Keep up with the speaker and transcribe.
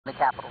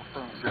capital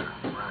soon. Sure,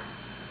 right.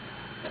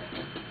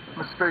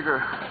 Ms.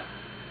 Figure,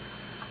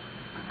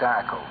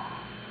 Bediaco.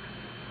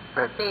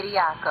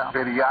 Bediaco.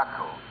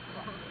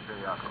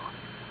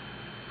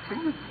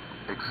 Can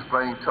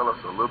you tell us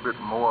a little bit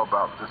more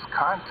about this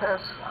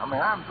contest? I mean,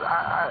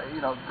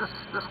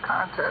 this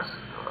contest.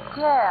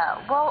 Yeah,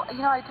 well,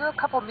 I do a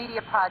couple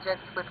media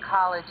projects with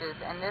colleges,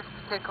 and this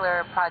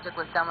particular project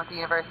was done with the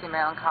University of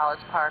Maryland College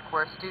Park,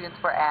 where students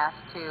were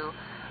asked to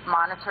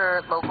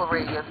monitor local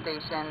radio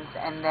stations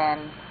and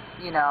then,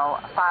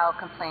 file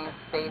complaints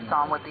based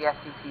on what the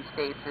FCC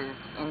states is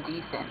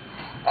indecent.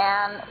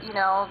 And,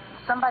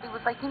 somebody was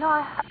like,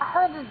 I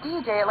heard the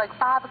DJ at like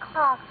 5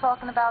 o'clock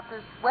talking about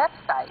this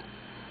website.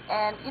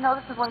 And,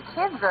 this is when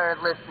kids are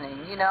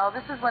listening,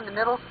 this is when the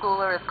middle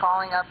schooler is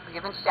calling up,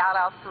 giving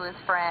shout-outs to his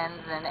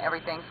friends and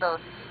everything. So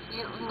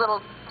you're a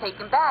little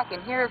taken back.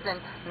 And here's a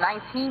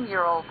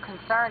 19-year-old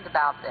concerned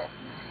about this.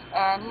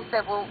 And he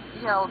said, well,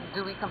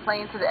 do we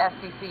complain to the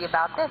FCC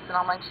about this? And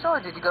I'm like, sure.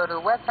 Did you go to the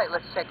website?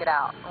 Let's check it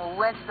out. Well, we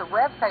went to the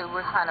website. We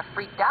were kind of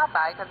freaked out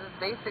by it because it's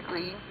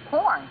basically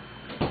porn.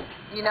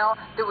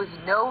 There was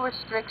no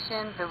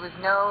restrictions. There was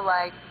no,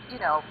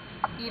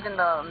 even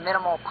the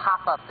minimal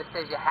pop-up that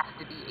says you have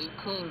to be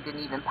 18 didn't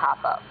even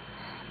pop up.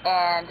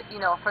 And,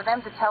 for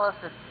them to tell us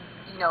that,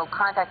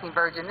 contacting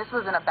Virgin, this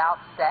wasn't about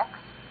sex.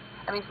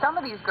 I mean, some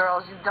of these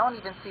girls, you don't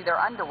even see their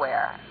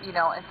underwear,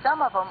 and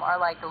some of them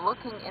are,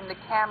 looking in the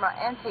camera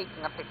and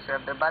taking a picture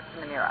of their butts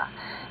in the mirror.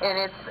 And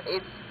it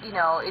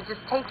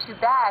just takes you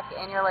back,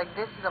 and you're like,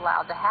 this is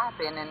allowed to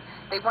happen. And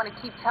they want to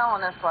keep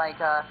telling us,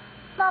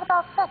 it's not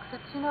about sex.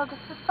 It's,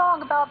 this is a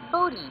song about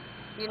booty.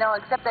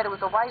 Except that it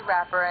was a white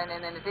rapper, and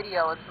in the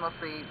video it's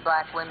mostly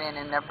black women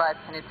and their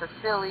butts, and it's a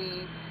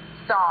silly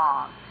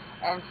song.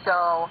 And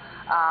so,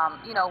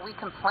 we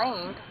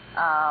complained.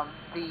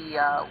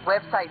 The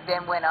website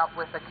then went up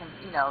with the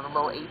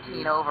little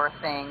 18 over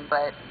thing,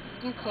 but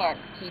you can't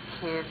keep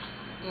kids,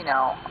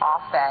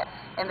 off that.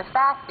 And the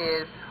fact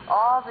is,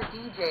 all the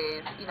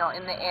DJs,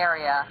 in the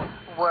area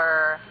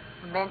were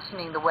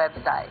mentioning the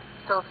website.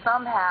 So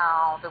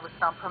somehow there was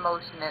some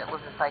promotion that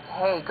was just like,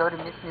 hey, go to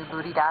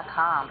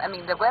missnewbooty.com. I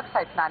mean, the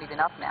website's not even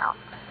up now.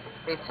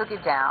 They took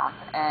it down,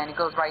 and it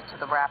goes right to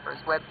the rapper's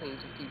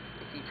webpage if you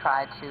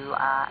try to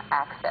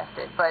access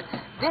it. But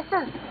this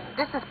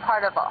is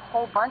part of a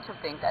whole bunch of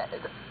things.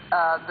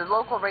 The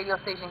local radio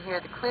station here,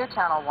 the Clear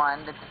Channel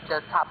 1,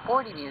 the top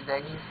 40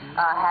 music,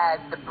 had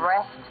the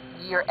best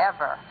year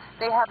ever.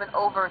 They have an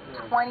over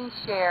 20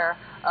 share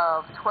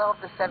of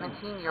 12 to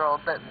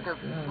 17-year-olds that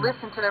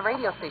listen to the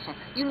radio station.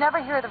 You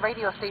never hear the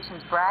radio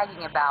stations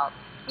bragging about,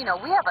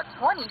 we have a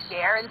 20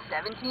 share in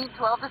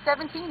 12 to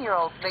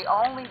 17-year-olds. They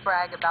only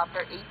brag about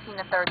their 18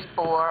 to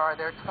 34 or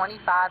their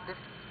 25 to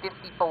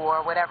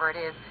 54, whatever it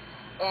is.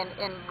 And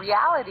in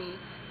reality,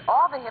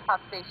 all the hip-hop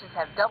stations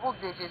have double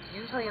digits,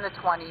 usually in the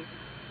 20s,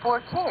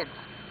 for kids.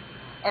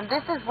 And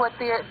this is what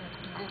the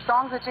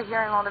songs that you're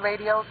hearing on the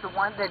radio, the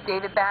one that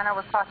David Banner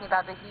was talking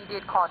about that he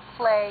did called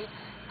Play,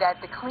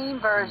 that the clean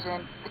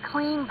version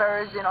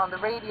on the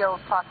radio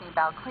is talking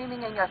about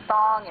creaming in your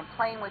thong and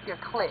playing with your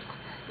clit.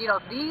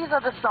 These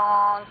are the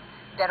songs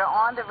that are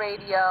on the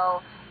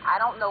radio. I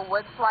don't know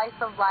what slice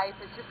of life.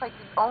 It's just like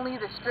only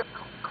the strip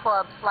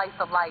club slice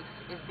of life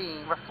is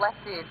being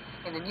reflected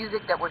in the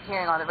music that we're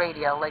hearing on the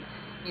radio.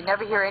 You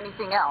never hear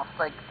anything else.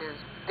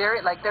 There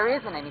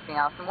isn't anything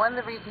else. And one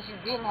of the reasons you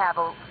didn't have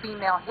a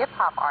female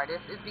hip-hop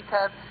artist is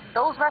because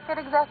those record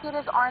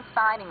executives aren't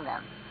signing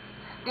them.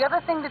 The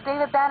other thing that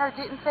David Banner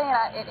didn't say,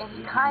 and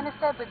he kind of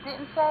said but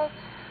didn't say,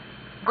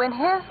 when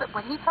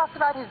he talked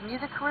about his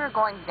music career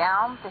going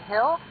down the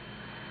hill,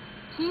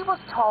 he was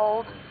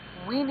told,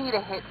 we need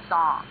a hit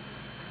song.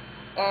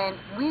 And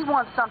we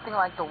want something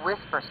like the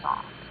Whisper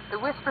song. The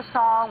Whisper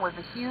song was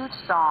a huge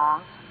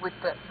song with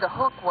the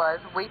hook was,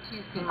 wait till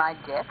you see my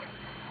dick.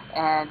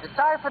 And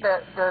sorry for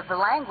the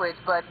language,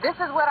 but this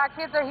is what our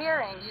kids are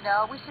hearing,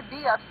 we should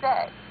be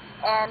upset.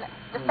 And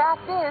the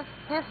fact is,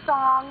 his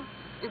song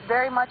is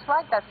very much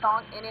like that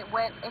song, and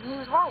he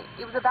was right.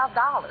 It was about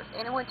dollars,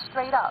 and it went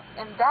straight up.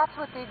 And that's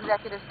what the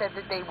executive said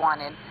that they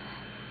wanted,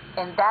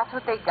 and that's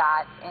what they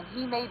got, and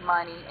he made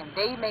money, and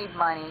they made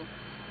money.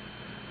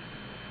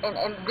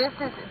 And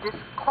this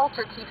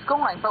culture keeps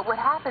going. But what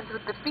happens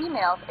with the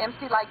females,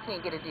 MC Lyte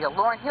can't get a deal.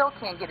 Lauryn Hill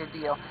can't get a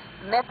deal.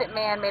 Method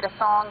Man made a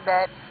song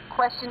that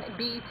questioned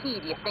BET.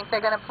 Do you think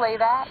they're going to play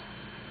that?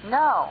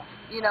 No.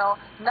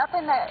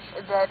 Nothing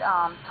that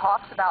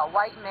talks about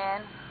white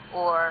men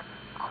or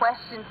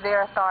questions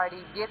their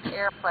authority gets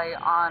airplay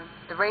on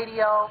the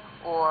radio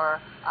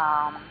or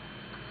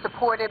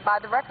supported by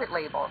the record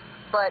labels.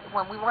 But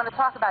when we want to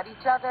talk about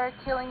each other,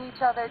 killing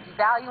each other,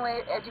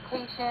 devaluing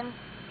education,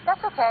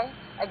 that's okay.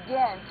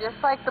 Again,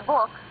 just like the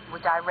book,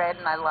 which I read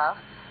and I love,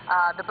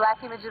 The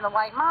Black Image and the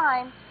White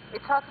Mind,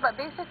 it talks about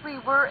basically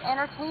we're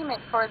entertainment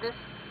for this,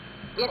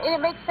 and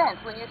it makes sense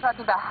when you're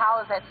talking about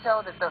how is that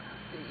so that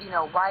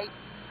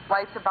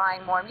whites are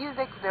buying more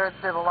music, they're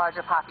the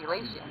larger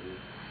population.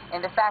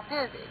 And the fact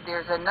is,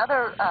 there's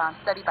another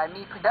study by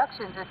Me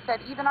Productions that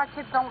said even our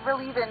kids don't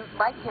really even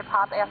like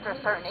hip-hop after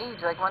a certain age.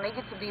 Like when they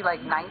get to be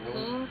like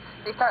 19,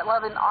 they start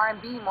loving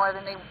R&B more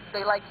than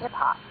they like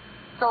hip-hop.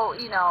 So,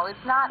 you know,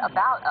 it's not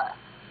about us.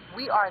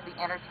 We are the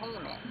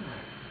entertainment,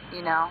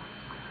 you know.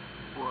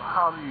 Well,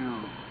 how do you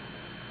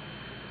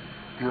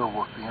deal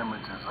with the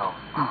images of,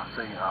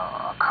 say,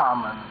 a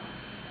Common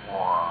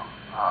or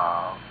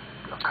a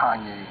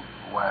Kanye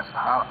West?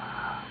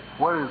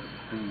 What is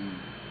the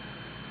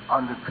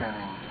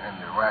underpinning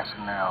and the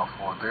rationale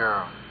for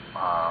their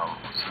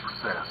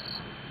success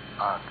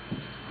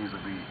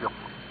vis-a-vis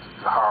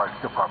the hard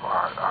hip-hop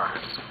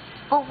artists?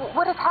 Well,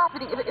 what is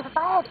happening, if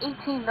I had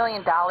 $18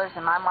 million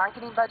in my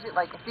marketing budget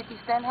like 50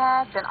 Cent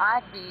had, then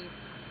I'd be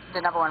the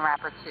 #1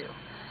 rapper too.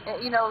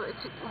 You know,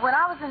 when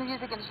I was in the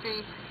music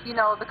industry, you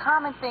know, the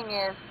common thing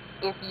is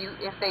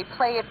if they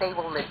play it, they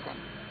will listen.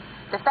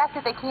 The fact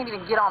that they can't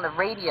even get on the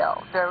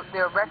radio,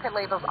 their record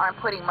labels aren't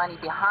putting money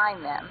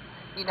behind them.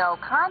 You know,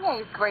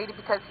 Kanye is great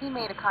because he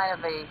made a kind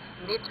of a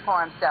niche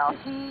for himself.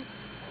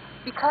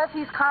 Because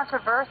he's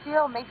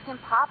controversial, makes him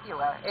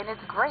popular, and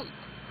it's great.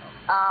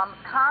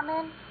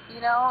 Common,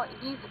 you know,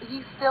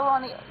 he's still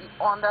on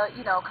the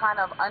you know, kind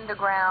of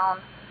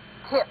underground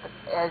tip,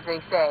 as they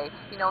say.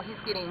 You know, he's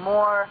getting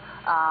more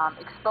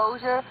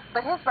exposure,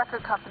 but his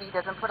record company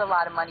doesn't put a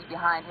lot of money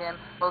behind him.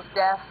 Mos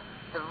Def,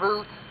 The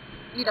Roots,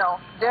 you know,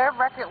 their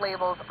record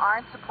labels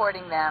aren't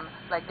supporting them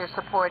like they're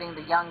supporting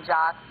the Young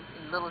Jocks,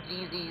 Little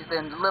Jeezys,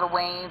 and Lil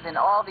Waynes, and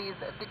all these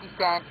 50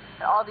 Cent,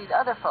 and all these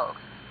other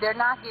folks. They're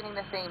not getting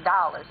the same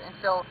dollars, and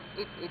so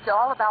it's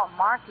all about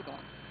marketing.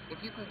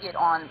 If you can get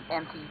on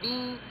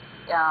MTV,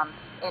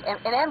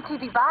 and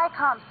MTV,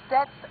 Viacom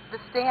sets the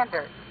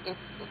standard.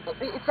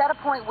 It's at a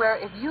point where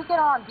if you get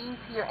on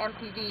BET or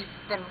MTV,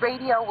 then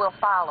radio will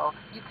follow.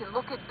 You can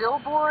look at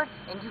Billboard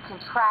and you can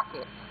track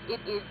it.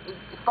 It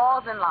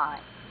falls in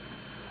line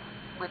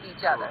with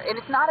each other, and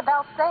it's not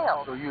about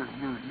sales. So you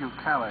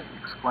kind of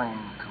explained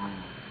to me.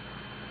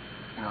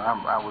 You know,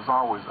 I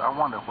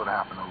wondered what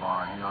happened to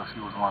Lauren. You know, she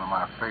was one of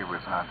my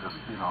favorites, and I just,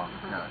 you know.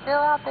 Still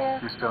out there.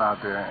 She's still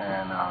out there,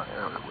 and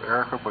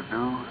Erykah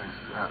Badu is.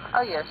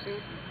 Oh yeah,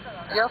 she's.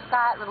 Jill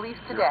Scott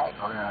released today.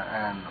 Oh yeah,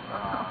 and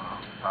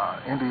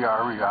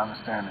NDRE. I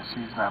understand that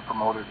she's not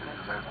promoted.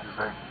 Is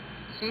that?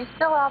 She's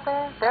still out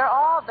there. They're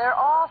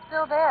all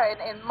still there,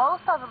 and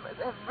most of them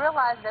have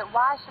realized that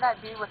why should I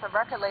be with a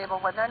record label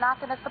when they're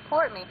not going to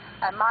support me?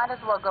 I might as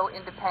well go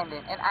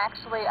independent. And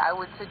actually, I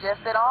would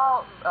suggest that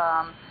all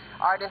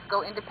artists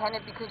go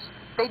independent because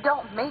they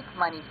don't make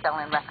money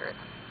selling records.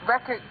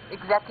 Record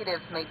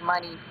executives make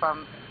money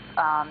from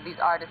these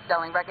artists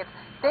selling records.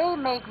 They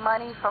make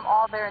money from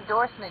all their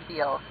endorsement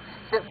deals.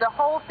 The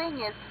whole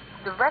thing is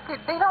the record,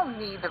 they don't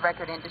need the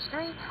record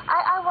industry.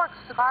 I worked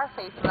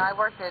Scarface when I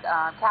worked at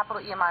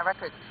Capital EMI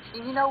Records.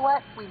 And you know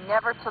what? We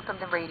never took them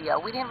to radio.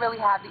 We didn't really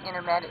have the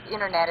internet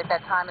at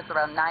that time. It's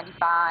around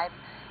 95.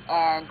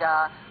 And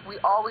we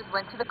always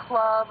went to the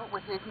club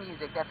with his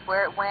music. That's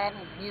where it went.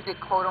 His music,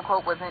 quote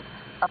unquote, wasn't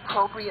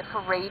appropriate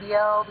for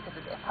radio because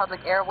of the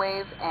public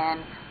airwaves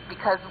and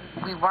because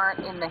we weren't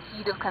in the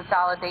heat of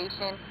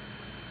consolidation.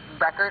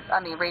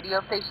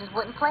 Radio stations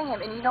wouldn't play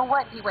him. And you know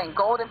what? He went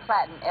gold and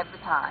platinum every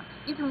time.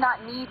 You do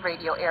not need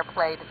radio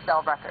airplay to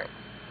sell records.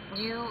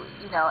 You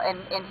know,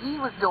 and he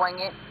was doing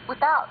it with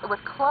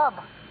club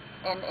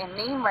and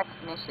name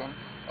recognition.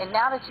 And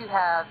now that you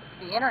have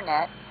the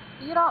internet,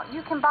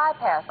 you can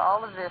bypass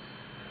all of this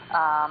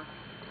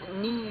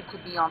need to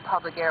be on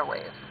public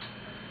airwaves.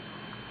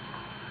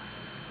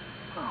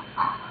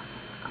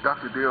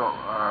 Dr. Deal,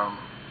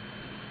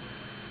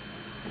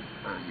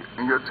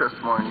 in your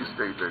testimony, you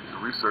state that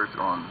research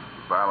on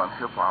violent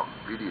hip-hop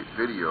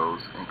videos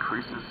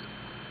increases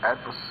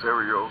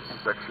adversarial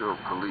sexual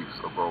beliefs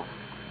of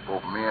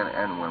both men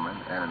and women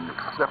and an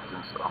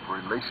acceptance of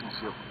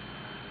relationship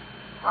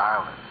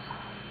violence.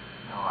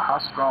 You know, how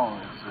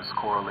strong is this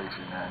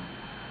correlation, and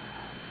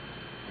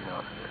you know,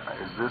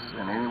 is this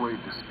in any way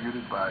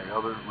disputed by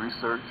other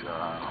research?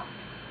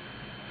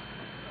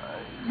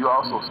 You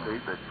also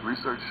state that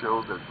research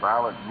shows that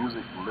violent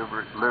music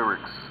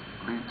lyrics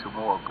lead to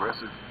more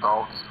aggressive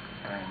thoughts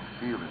and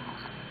feelings.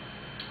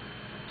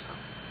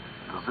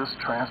 Does this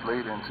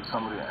translate into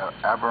some of the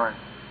aberrant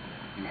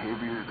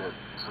behavior that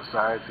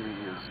society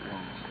is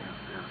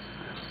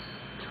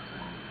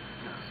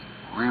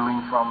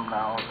reeling from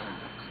now,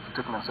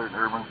 particularly in certain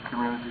urban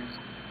communities?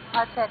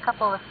 I'd say a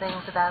couple of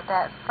things about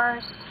that.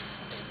 First,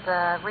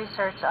 the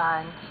research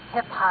on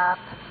hip-hop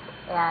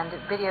and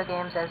video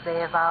games as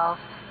they evolve,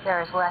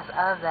 there is less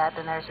of that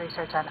than there's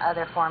research on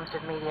other forms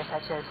of media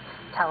such as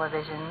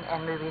television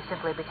and movies,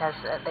 simply because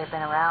they've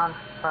been around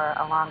for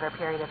a longer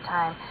period of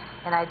time.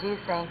 And I do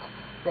think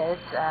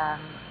that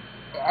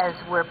as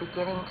we're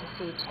beginning to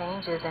see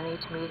changes in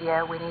each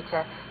media, we need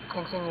to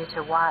continue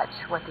to watch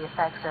what the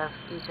effects of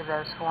each of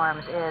those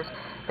forms is.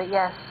 But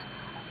yes,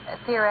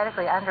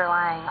 theoretically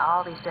underlying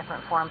all these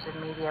different forms of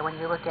media, when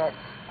you look at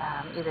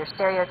either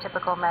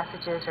stereotypical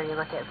messages or you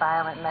look at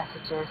violent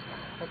messages,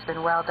 it's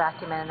been well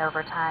documented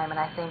over time, and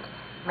I think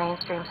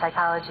mainstream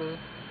psychology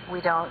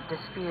we don't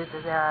dispute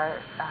that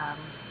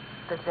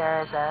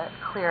there is a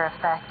clear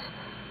effect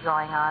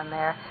going on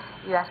there.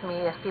 You asked me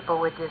if people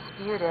would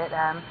dispute it.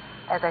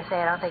 As I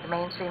say, I don't think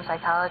mainstream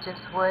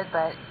psychologists would,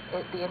 but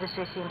the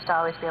industry seems to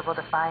always be able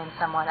to find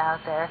someone out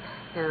there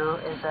who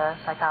is a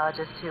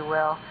psychologist who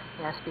will,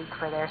 speak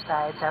for their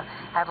side. So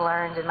I've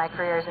learned in my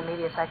career as a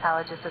media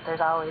psychologist that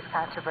there's always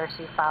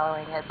controversy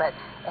following it, but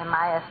in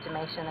my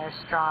estimation, there's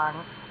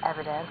strong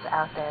evidence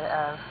out there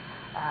of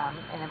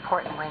an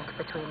important link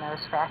between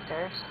those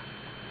factors.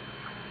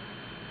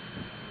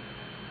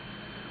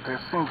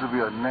 There seems to be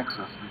a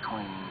nexus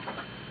between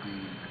the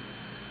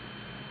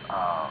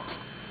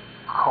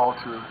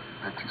culture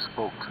that you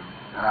spoke to,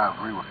 and I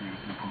agree with you.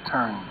 You can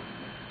turn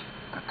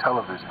the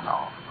television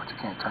off, but you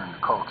can't turn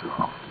the culture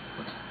off.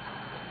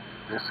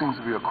 There seems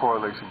to be a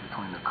correlation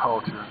between the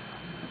culture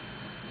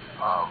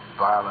of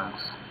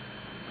violence,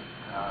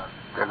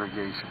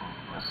 degradation,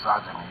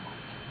 misogyny,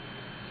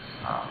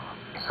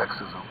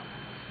 sexism,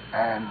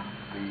 and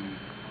the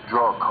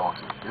drug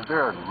culture. Is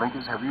there a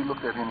linkage? Have you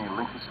looked at any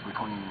linkage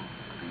between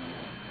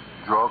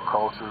the drug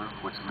culture,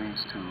 which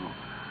leads to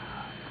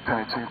the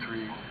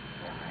penitentiary,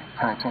 and the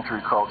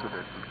penitentiary culture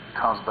that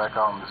comes back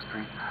out on the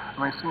street?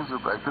 I mean, it seems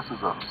like this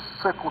is a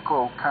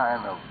cyclical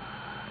kind of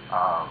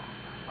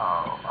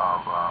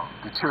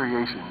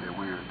deterioration that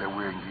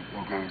we're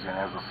engaged in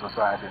as a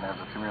society and as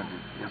a community.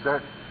 Is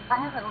that? I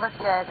haven't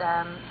looked at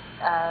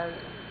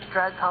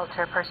drug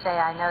culture per se.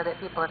 I know that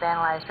people have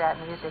analyzed rap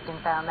music and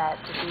found that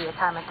to be a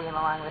common theme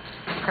along with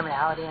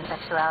criminality and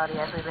sexuality,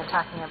 as we've been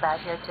talking about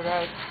here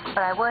today.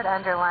 But I would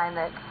underline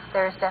that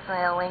there's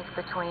definitely a link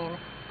between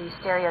the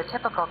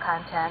stereotypical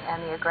content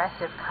and the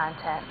aggressive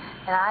content.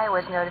 And I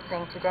was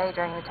noticing today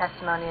during the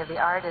testimony of the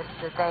artists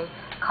that they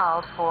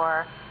called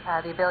for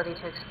the ability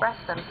to express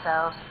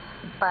themselves,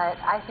 but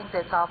I think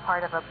that's all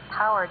part of a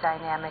power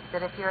dynamic,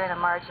 that if you're in a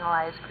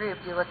marginalized group,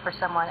 you look for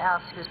someone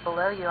else who's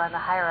below you on the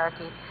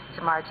hierarchy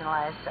to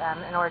marginalize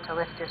in order to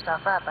lift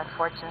yourself up,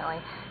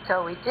 unfortunately.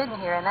 So what we didn't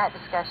hear in that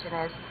discussion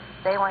is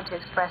they want to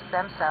express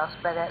themselves,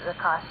 but at the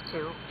cost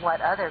to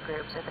what other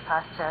groups? At the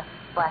cost to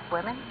black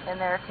women in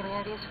their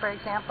communities, for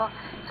example.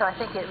 So I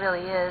think it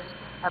really is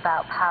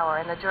about power,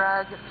 and the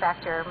drug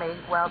factor may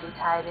well be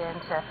tied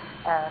into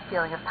a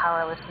feeling of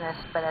powerlessness,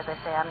 but as I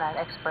say, I'm not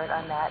an expert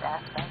on that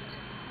aspect.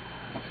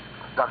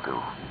 Dr.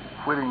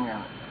 Whiting,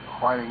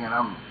 and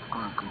I'm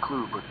going to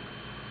conclude, but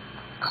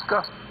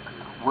discuss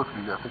with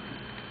me, I think,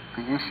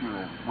 the issue,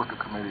 and with the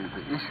committee,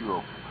 the issue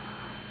of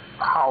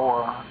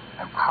power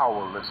and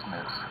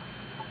powerlessness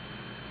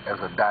as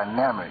a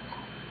dynamic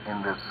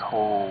in this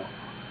whole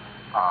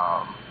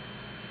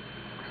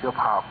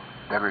hip-hop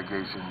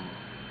degradation,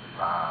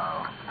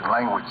 the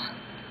language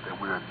that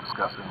we're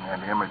discussing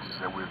and the images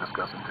that we're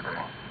discussing today.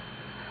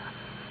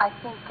 I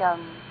think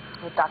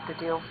what Dr.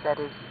 Deal said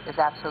is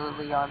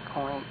absolutely on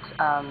point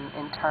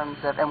in terms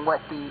of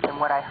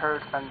what I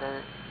heard from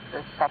the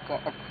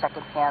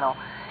second panel,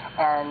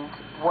 and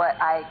what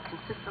I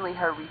consistently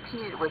heard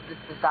repeated was this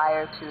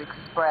desire to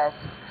express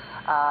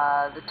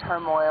the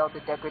turmoil,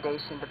 the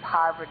degradation, the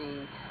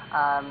poverty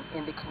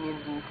in the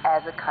communities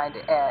as a kind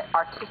of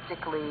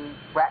artistically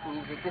rap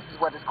music. This is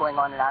what is going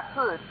on in our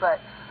hood. But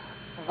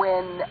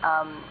when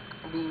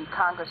the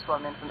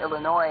congresswoman from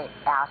Illinois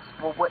asked,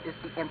 well, what is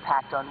the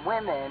impact on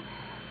women,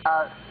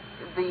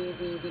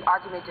 the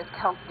argument just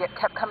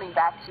kept coming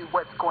back to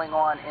what's going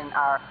on in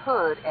our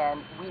hood,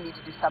 and we need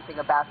to do something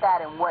about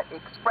that. And what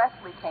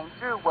expressly came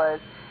through was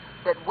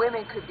that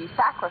women could be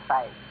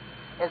sacrificed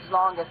as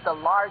long as the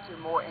larger,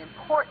 more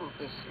important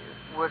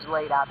issue was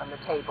laid out on the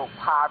table: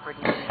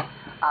 poverty,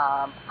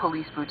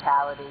 police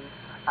brutality,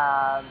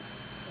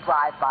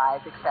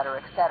 drive-bys, et cetera,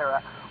 et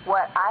cetera.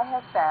 What I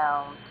have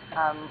found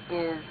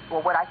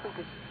what I think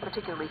is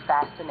particularly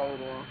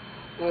fascinating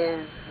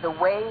is the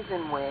ways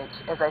in which,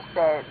 as I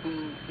said,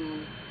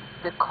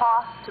 the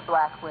cost to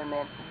black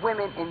women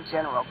in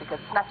general, because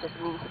it's not just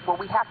me. What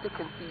we have to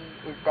concede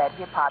is that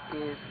hip-hop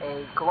is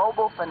a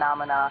global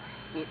phenomenon.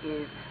 It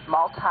is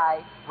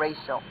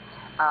multi-racial,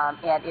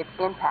 and its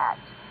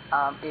impact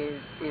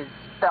is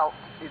felt.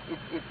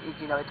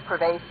 It's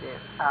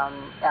pervasive,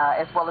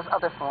 as well as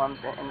other forms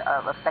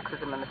of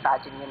sexism and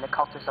misogyny in the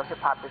culture. So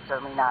hip-hop is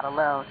certainly not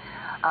alone.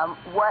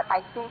 What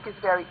I think is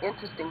very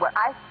interesting, what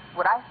I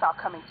saw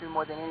coming through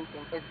more than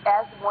anything, is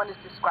as one is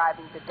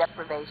describing the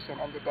deprivation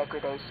and the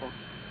degradation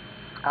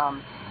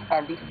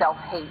and the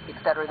self-hate,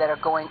 et cetera, that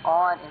are going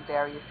on in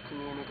various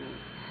communities,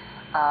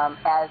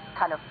 as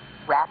kind of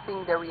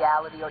wrapping their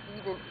reality or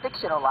even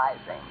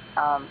fictionalizing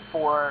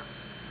for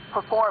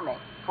performing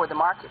for the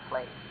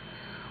marketplace.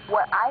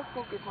 What I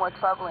think is more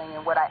troubling,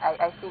 and what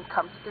I think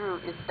comes through,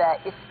 is that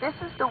if this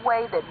is the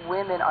way that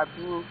women are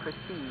being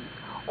perceived,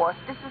 or if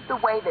this is the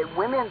way that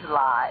women's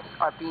lives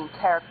are being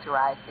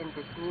characterized in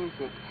this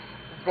music,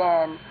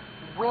 then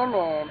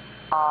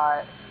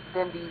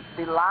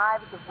the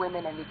lives of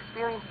women and the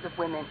experiences of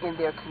women in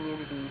their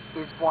communities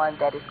is one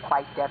that is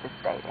quite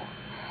devastating.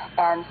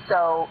 And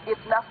so, if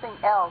nothing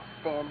else,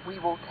 then we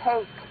will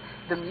take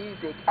the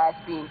music as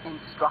being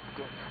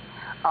instructive.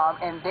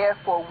 and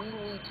therefore we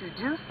need to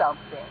do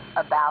something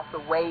about the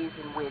ways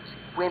in which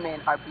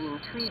women are being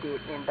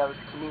treated in those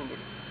communities.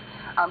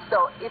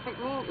 So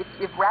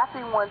if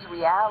rapping one's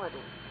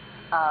reality,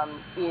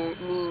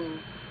 it means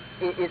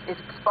it's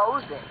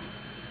exposing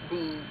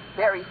the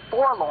very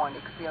forlorn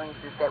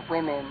experiences that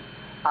women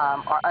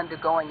are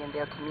undergoing in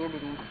their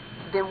communities,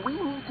 then we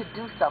need to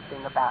do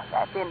something about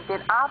that.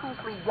 Then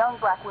obviously young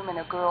black women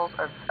and girls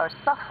are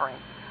suffering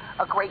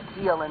a great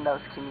deal in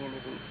those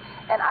communities.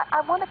 And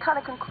I want to kind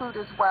of conclude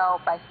as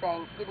well by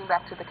saying, getting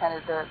back to the kind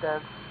of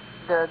the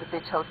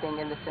bitch hoe thing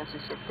and the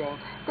censorship thing,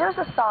 there's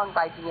a song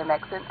by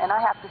DMX, and I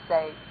have to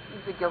say,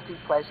 he's a guilty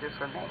pleasure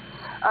for me,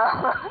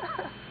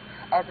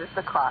 as is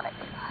the Chronic.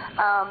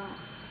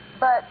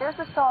 But there's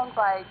a song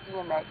by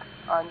DMX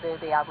on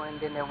the album, and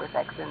then there was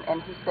X,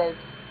 and he says,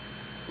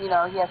 you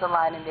know, he has a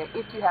line in there,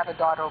 if you have a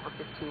daughter over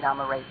 15, I'm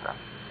a raper.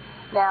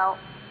 Now,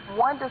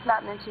 one does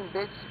not mention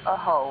bitch or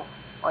hoe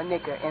or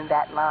nigger in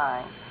that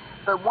line,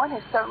 but one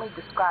has certainly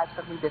described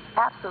something that's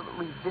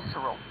absolutely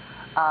visceral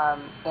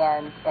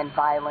and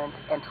violent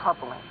and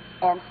troubling.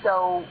 And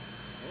so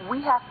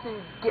we have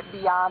to get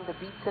beyond the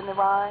beats and the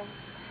rhymes.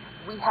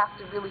 We have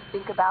to really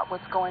think about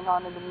what's going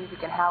on in the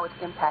music and how it's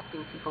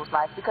impacting people's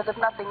lives, because if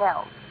nothing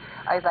else,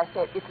 as I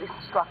said, it's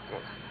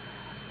instructive.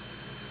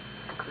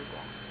 Conclude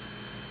that.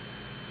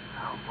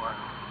 Oh, boy.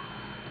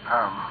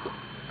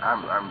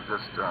 I'm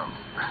just, to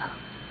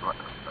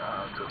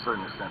a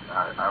certain extent,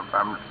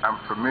 I'm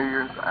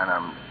familiar, and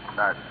I'm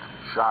not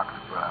shocked,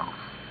 but I'm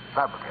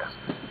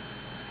flabbergasted.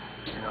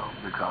 You know,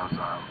 because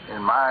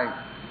in my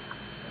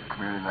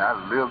community, I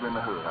live in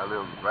the hood. I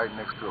live right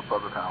next to a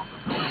public housing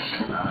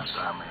facility.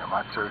 I mean,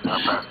 my church,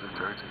 our pastor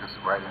church, is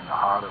right in the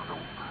heart of the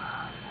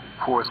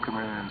poorest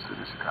community in the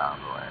city of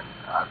Chicago, and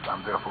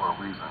I'm there for a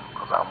reason,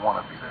 because I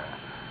want to be there.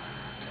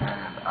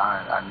 And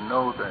I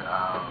know that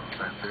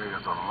there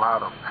is a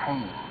lot of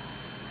pain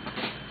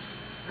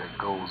that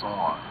goes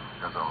on.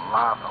 There's a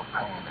lot of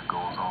pain that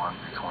goes on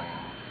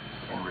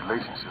in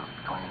relationships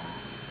between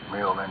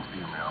male and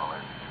female,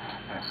 and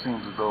it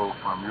seems as though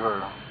from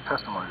your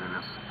testimony that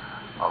it's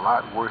a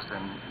lot worse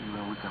than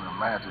even we can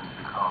imagine,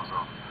 because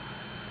of,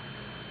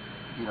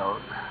 you know,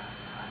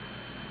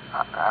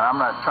 I'm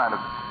not trying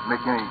to make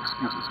any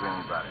excuses for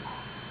anybody,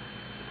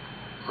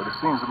 but it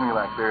seems to me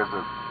like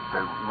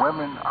that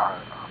women are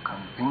a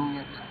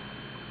convenient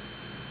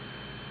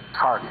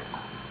target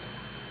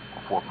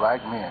for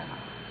black men,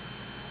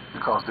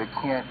 because they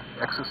can't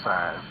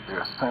exercise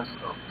their sense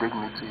of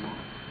dignity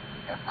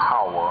and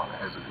power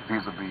as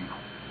vis-a-vis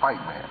white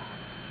men.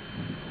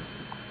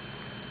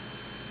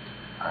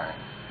 All right.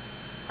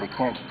 They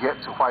can't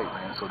get to white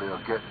men, so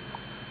they'll get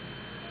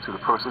to the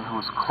person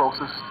who's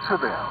closest to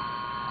them,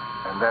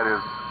 and that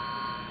is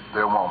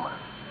their woman.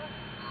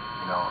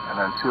 You know, and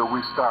until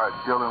we start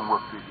dealing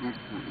with the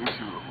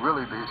issue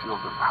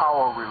of the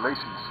power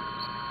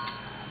relationships,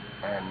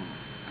 and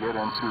get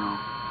into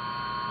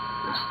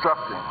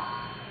instructing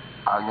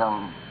our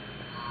young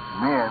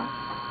men,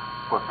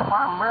 but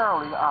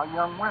primarily our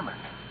young women,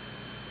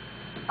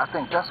 I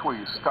think that's where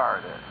you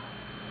start at.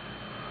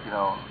 You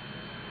know,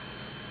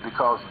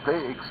 because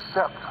they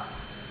accept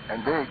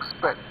and they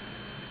expect,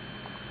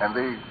 and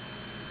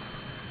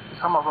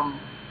some of them,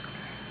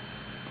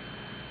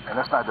 and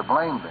that's not to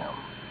blame them,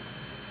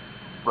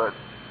 but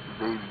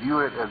they view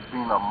it as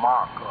being a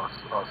mark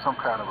or some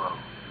kind of a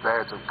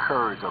badge of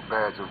courage or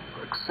badge of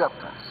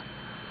acceptance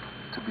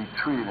to be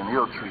treated and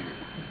ill-treated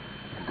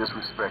and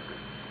disrespected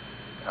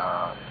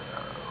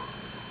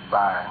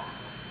by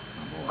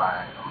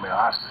men.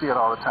 I see it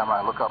all the time.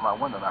 I look out my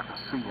window and I can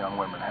see young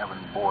women having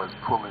boys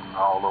pulling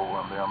all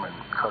over them and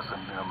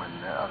cussing them, and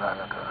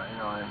you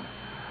know. And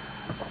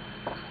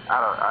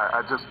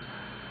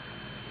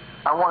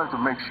I wanted to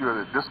make sure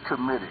that this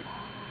committee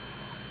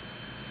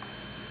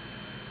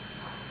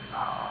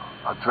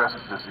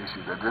addresses this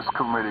issue, that this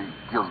committee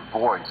gives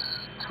voice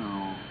to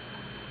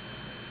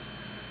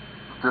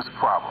this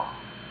problem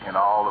in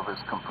all of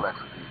its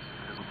complexities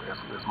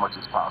as much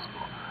as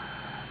possible.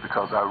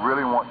 Because I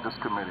really want this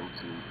committee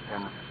to,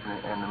 and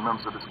the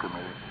members of this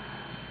committee,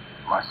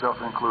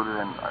 myself included,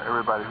 and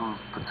everybody who's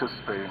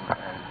participating,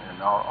 and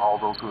all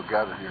those who are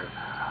gathered here,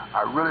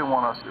 I really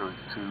want us to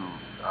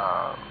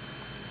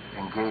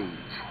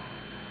engage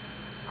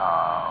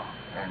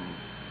in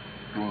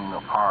being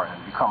a part and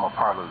become a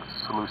part of the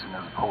solution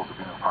as opposed to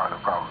being a part of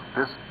the problem.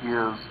 This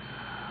is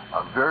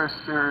a very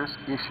serious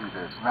issue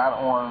that's not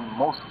on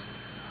most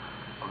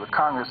of the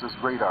Congress's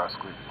radar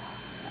screen.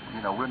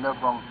 You know, we're never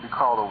going to be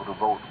called over to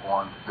vote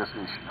on this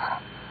issue.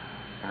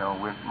 You know,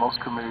 most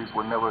committees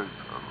will never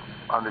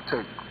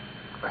undertake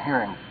a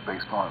hearing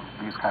based on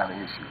these kind of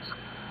issues.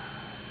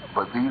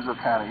 But these are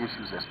kind of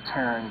issues that's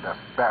tearing the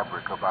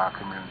fabric of our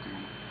community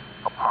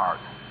apart.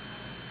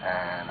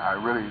 And I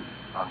really,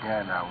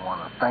 again, I want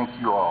to thank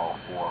you all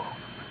for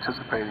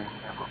participating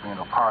and for being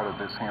a part of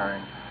this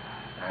hearing.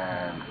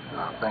 And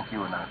thank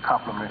you, and I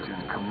compliment you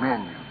and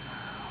commend you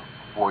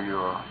for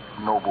your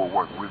noble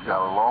work. We've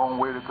got a long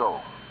way to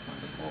go,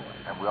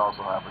 and we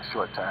also have a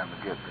short time to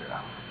get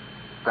there.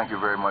 Thank you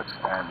very much,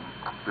 and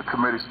the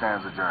committee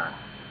stands adjourned.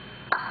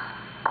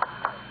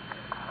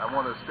 I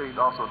want to state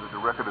also that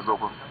the record is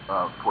open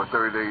for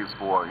 30 days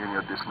for any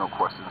additional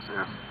questions.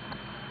 If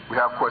we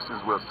have questions,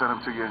 we'll send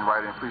them to you in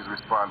writing. Please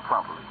respond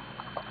promptly.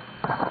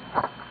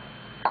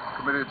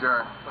 Committee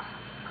adjourned.